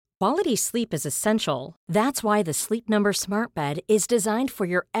Quality sleep is essential. That's why the Sleep Number Smart Bed is designed for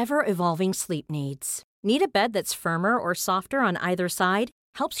your ever-evolving sleep needs. Need a bed that's firmer or softer on either side?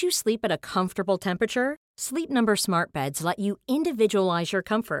 Helps you sleep at a comfortable temperature? Sleep Number Smart Beds let you individualize your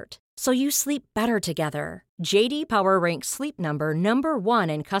comfort, so you sleep better together. J.D. Power ranks Sleep Number number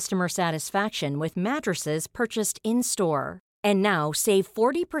 1 in customer satisfaction with mattresses purchased in-store. And now, save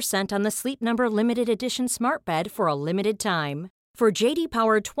 40% on the Sleep Number Limited Edition Smart Bed for a limited time. For J.D.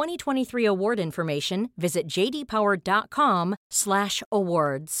 Power 2023 award information, visit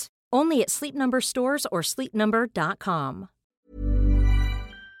jdpower.com/awards. Only at Sleep Number stores or sleepnumber.com.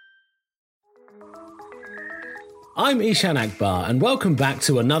 I'm Ishan Akbar, and welcome back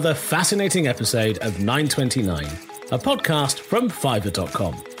to another fascinating episode of 929, a podcast from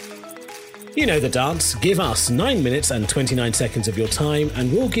Fiverr.com. You know the dance. Give us 9 minutes and 29 seconds of your time,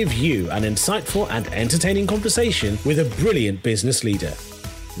 and we'll give you an insightful and entertaining conversation with a brilliant business leader.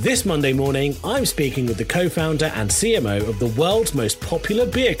 This Monday morning, I'm speaking with the co-founder and CMO of the world's most popular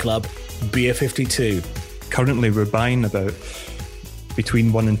beer club, Beer 52. Currently, we're buying about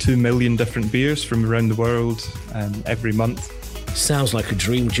between 1 and 2 million different beers from around the world every month. Sounds like a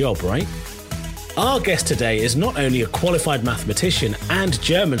dream job, right? Our guest today is not only a qualified mathematician and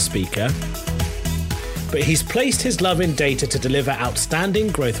German speaker, but he's placed his love in data to deliver outstanding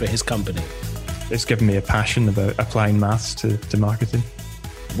growth for his company. It's given me a passion about applying maths to marketing.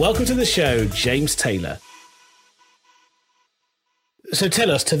 Welcome to the show, James Taylor. So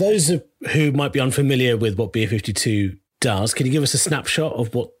tell us, to those who might be unfamiliar with what Beer 52 does, can you give us a snapshot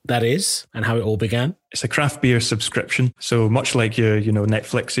of what that is and how it all began? It's a craft beer subscription. So much like your,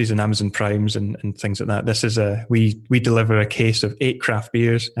 Netflixes and Amazon Primes and things like that, this is we deliver a case of 8 craft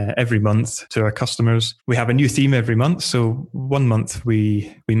beers every month to our customers. We have a new theme every month. So one month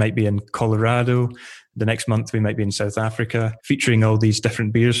we might be in Colorado. The next month we might be in South Africa, featuring all these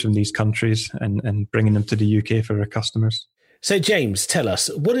different beers from these countries and bringing them to the UK for our customers. So James, tell us,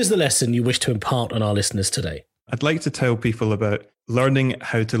 what is the lesson you wish to impart on our listeners today? I'd like to tell people about learning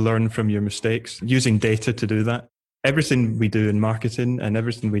how to learn from your mistakes, using data to do that. Everything we do in marketing and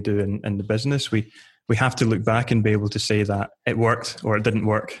everything we do in the business, we have to look back and be able to say that it worked or it didn't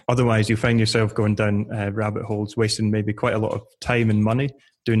work. Otherwise, you find yourself going down rabbit holes, wasting maybe quite a lot of time and money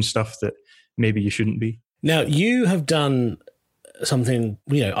doing stuff that maybe you shouldn't be. Now, you have done something,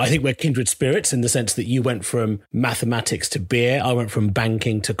 I think we're kindred spirits in the sense that you went from mathematics to beer. I went from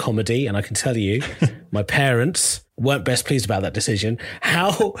banking to comedy. And I can tell you, my parents weren't best pleased about that decision.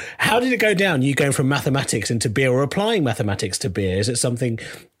 How did it go down? You going from mathematics into beer or applying mathematics to beer? Is it something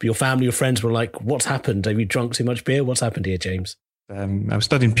your family or friends were like, what's happened? Have you drunk too much beer? What's happened here, James? I was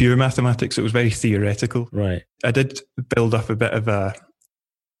studying pure mathematics. It was very theoretical. Right. I did build up a bit of a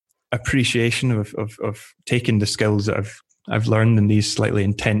appreciation of taking the skills that I've learned in these slightly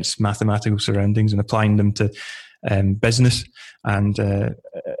intense mathematical surroundings and applying them to business. And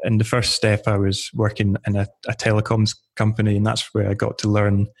in the first step, I was working in a telecoms company, and that's where I got to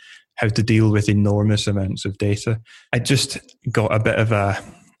learn how to deal with enormous amounts of data. I just got a bit of a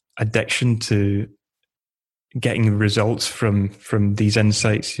addiction to getting results from these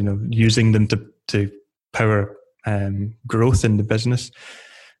insights, using them to power growth in the business.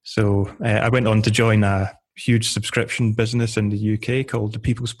 So I went on to join a huge subscription business in the UK called the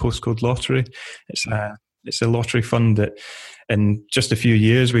People's Postcode Lottery. It's a lottery fund that in just a few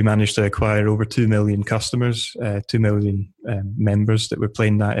years we managed to acquire over 2 million customers, 2 million members that were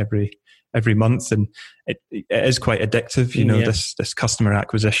playing that every month, and it is quite addictive, this customer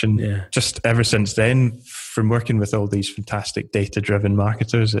acquisition. Yeah. Just ever since then, from working with all these fantastic data-driven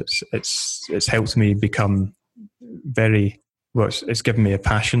marketers, it's helped me become it's given me a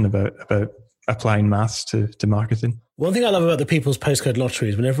passion about applying maths to marketing. One thing I love about the People's Postcode Lottery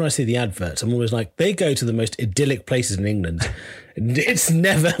is whenever I see the adverts, I'm always like, they go to the most idyllic places in England. It's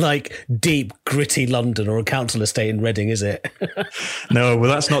never like deep, gritty London or a council estate in Reading, is it? No, well,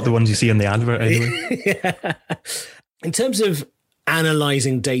 that's not the ones you see on the advert anyway. Yeah. In terms of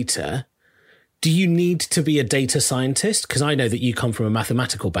analysing data, do you need to be a data scientist? Because I know that you come from a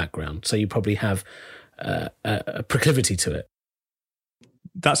mathematical background, so you probably have a proclivity to it.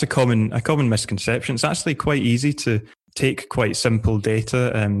 That's a common misconception. It's actually quite easy to take quite simple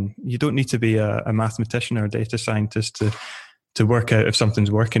data. You don't need to be a mathematician or a data scientist to work out if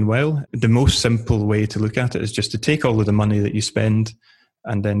something's working well. The most simple way to look at it is just to take all of the money that you spend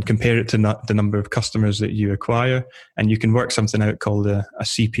and then compare it to the number of customers that you acquire. And you can work something out called a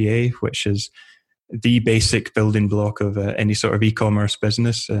CPA, which is the basic building block of any sort of e-commerce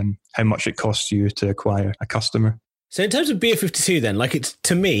business, how much it costs you to acquire a customer. So in terms of Beer 52 then, like it's,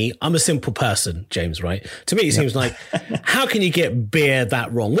 to me, I'm a simple person, James, right? To me, it seems like, how can you get beer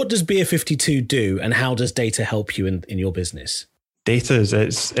that wrong? What does Beer 52 do and how does data help you in your business? Data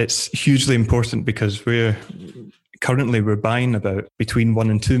it's hugely important because we're buying about between 1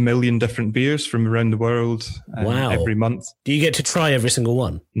 and 2 million different beers from around the world every month. Do you get to try every single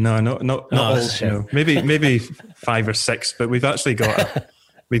one? No, not all. No. Maybe 5 or 6, but we've actually got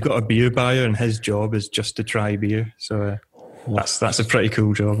we've got a beer buyer and his job is just to try beer. So that's a pretty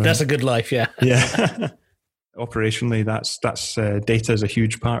cool job. That's a good life, yeah. Yeah. Operationally, that's data is a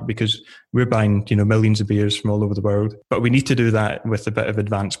huge part because we're buying millions of beers from all over the world, but we need to do that with a bit of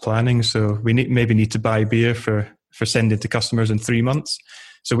advanced planning. So we maybe need to buy beer for sending to customers in 3 months.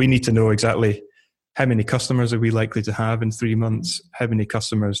 So we need to know exactly how many customers are we likely to have in 3 months? How many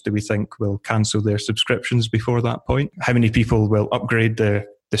customers do we think will cancel their subscriptions before that point? How many people will upgrade the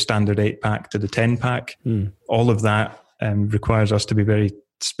standard 8-pack to the 10-pack? All of that requires us to be very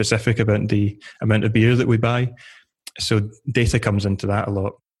specific about the amount of beer that we buy. So data comes into that a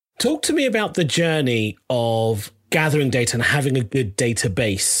lot. Talk to me about the journey of gathering data and having a good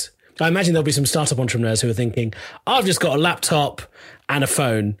database. I imagine there'll be some startup entrepreneurs who are thinking, I've just got a laptop and a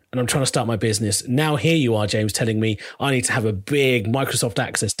phone and I'm trying to start my business. Now here you are, James, telling me I need to have a big Microsoft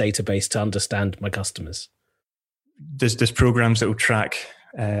Access database to understand my customers. There's programs that will track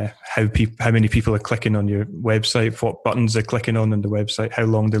how many people are clicking on your website, what buttons they're clicking on the website, how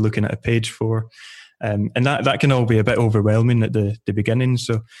long they're looking at a page for. And that can all be a bit overwhelming at the beginning.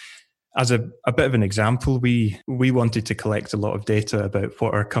 So as a bit of an example, we wanted to collect a lot of data about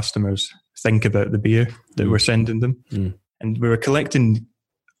what our customers think about the beer that we're sending them. And we were collecting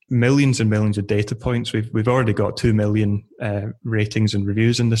millions and millions of data points. We've already got 2 million ratings and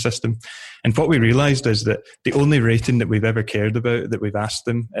reviews in the system. And what we realized is that the only rating that we've ever cared about that we've asked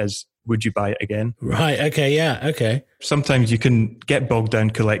them is, would you buy it again? Right. Okay. Yeah. Okay. Sometimes you can get bogged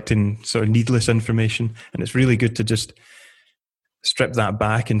down collecting sort of needless information. And it's really good to just strip that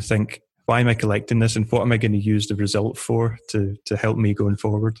back and think, why am I collecting this and what am I going to use the result for to help me going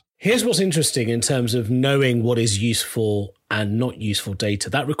forward? Here's what's interesting in terms of knowing what is useful and not useful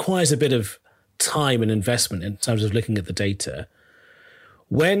data. That requires a bit of time and investment in terms of looking at the data.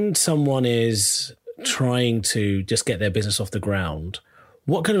 When someone is trying to just get their business off the ground,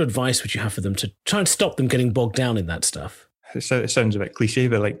 what kind of advice would you have for them to try and stop them getting bogged down in that stuff? It sounds a bit cliche,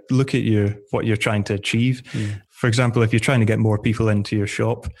 but like look at what you're trying to achieve. For example, if you're trying to get more people into your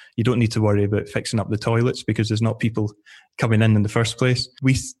shop, you don't need to worry about fixing up the toilets because there's not people coming in the first place.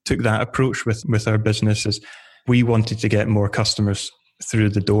 We took that approach with our business as we wanted to get more customers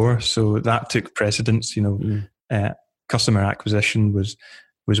through the door. So that took precedence. Customer acquisition was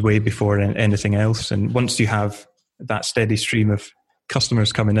way before anything else. And once you have that steady stream of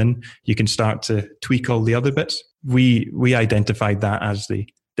customers coming in, you can start to tweak all the other bits. We identified that as the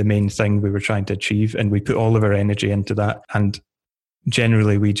main thing we were trying to achieve, and we put all of our energy into that. And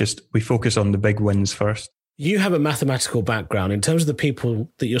generally, we focus on the big wins first. You have a mathematical background. In terms of the people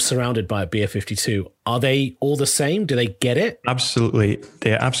that you're surrounded by at Beer 52, are they all the same? Do they get it? Absolutely.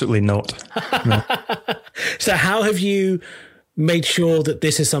 They're absolutely not. No. So how have you made sure that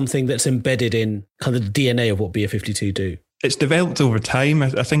this is something that's embedded in kind of the DNA of what Beer 52 do? It's developed over time.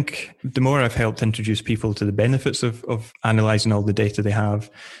 I think the more I've helped introduce people to the benefits of analysing all the data they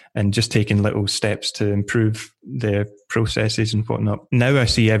have and just taking little steps to improve their processes and whatnot. Now I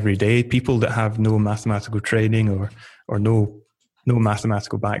see every day people that have no mathematical training or no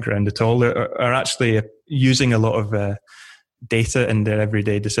mathematical background at all are actually using a lot of data in their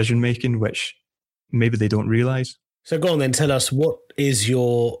everyday decision making, which maybe they don't realise. So go on then, tell us, what is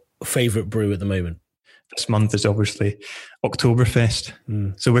your favourite brew at the moment? This month is obviously Oktoberfest.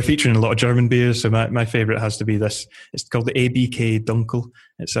 So we're featuring a lot of German beers. So my favourite has to be this. It's called the ABK Dunkel.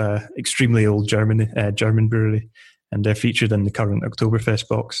 It's a extremely old German brewery. And they're featured in the current Oktoberfest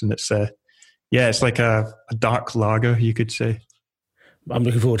box. And it's like a dark lager, you could say. I'm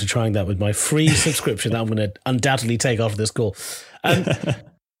looking forward to trying that with my free subscription that I'm going to undoubtedly take after this call.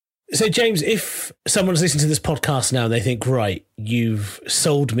 So, James, if someone's listening to this podcast now and they think, right, you've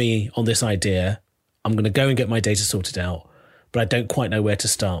sold me on this idea, I'm going to go and get my data sorted out, but I don't quite know where to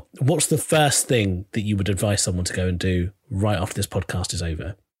start. What's the first thing that you would advise someone to go and do right after this podcast is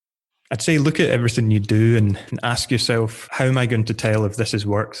over? I'd say look at everything you do and ask yourself, how am I going to tell if this has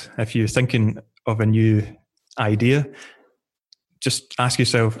worked? If you're thinking of a new idea, just ask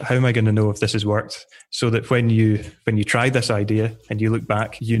yourself, how am I going to know if this has worked? So that when you try this idea and you look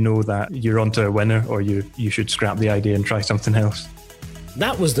back, you know that you're onto a winner, or you should scrap the idea and try something else.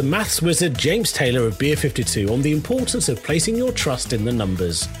 That was the maths wizard James Taylor of Beer 52 on the importance of placing your trust in the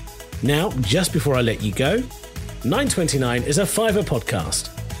numbers. Now, just before I let you go, 929 is a Fiverr podcast.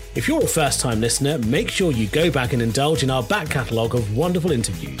 If you're a first-time listener, make sure you go back and indulge in our back catalogue of wonderful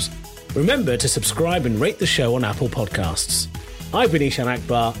interviews. Remember to subscribe and rate the show on Apple Podcasts. I've been Ishan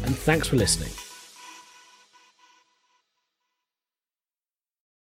Akbar, and thanks for listening.